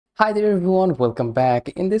Hi there everyone, welcome back.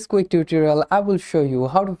 In this quick tutorial, I will show you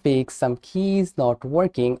how to fix some keys not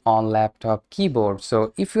working on laptop keyboard.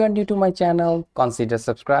 So if you are new to my channel, consider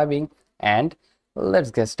subscribing and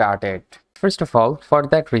let's get started. First of all, for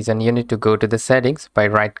that reason, you need to go to the settings by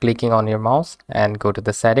right clicking on your mouse and go to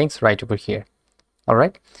the settings right over here.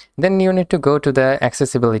 Alright, then you need to go to the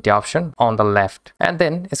accessibility option on the left and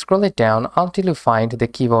then scroll it down until you find the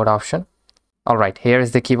keyboard option. Alright, here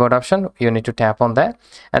is the keyboard option. You need to tap on that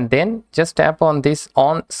and then just tap on this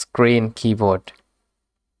on-screen keyboard.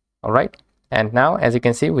 Alright, and now as you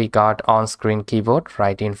can see, we got on-screen keyboard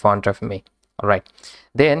right in front of me. Alright,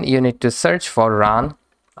 then you need to search for run,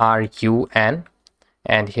 R-U-N,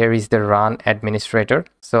 and here is the run administrator.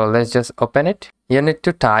 So let's just open it. You need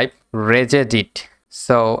to type regedit.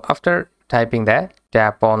 So after typing that,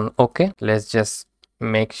 tap on OK. Let's just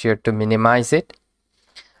make sure to minimize it.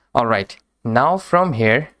 Alright. Now from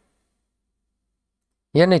here,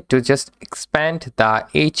 you need to just expand the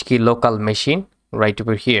H key local machine right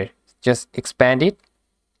over here. Just expand it.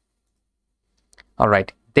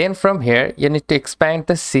 Alright, then from here, you need to expand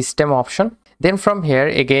the system option. Then from here,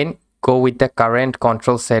 again, go with the current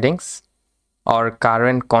control settings or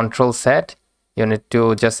current control set. You need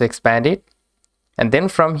to just expand it. And then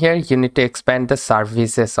from here, you need to expand the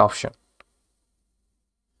services option.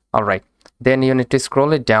 Alright. Then you need to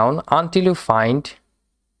scroll it down until you find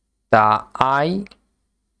the I08.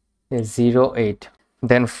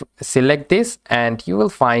 Then select this and you will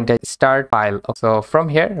find a start file. So from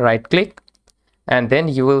here, right click and then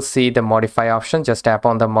you will see the modify option. Just tap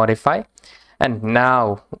on the modify. And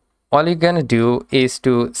now all you're gonna do is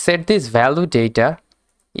to set this value data.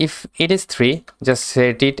 If it is 3, just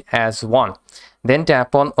set it as 1. Then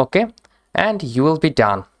tap on OK and you will be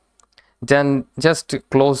done. Then just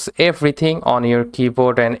close everything on your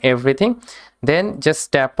keyboard and everything. Then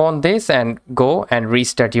just tap on this and go and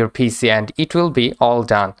restart your PC and it will be all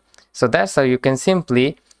done. So that's how you can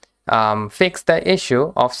simply fix the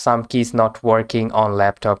issue of some keys not working on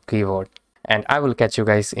laptop keyboard. And I will catch you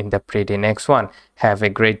guys in the pretty next one. Have a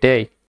great day.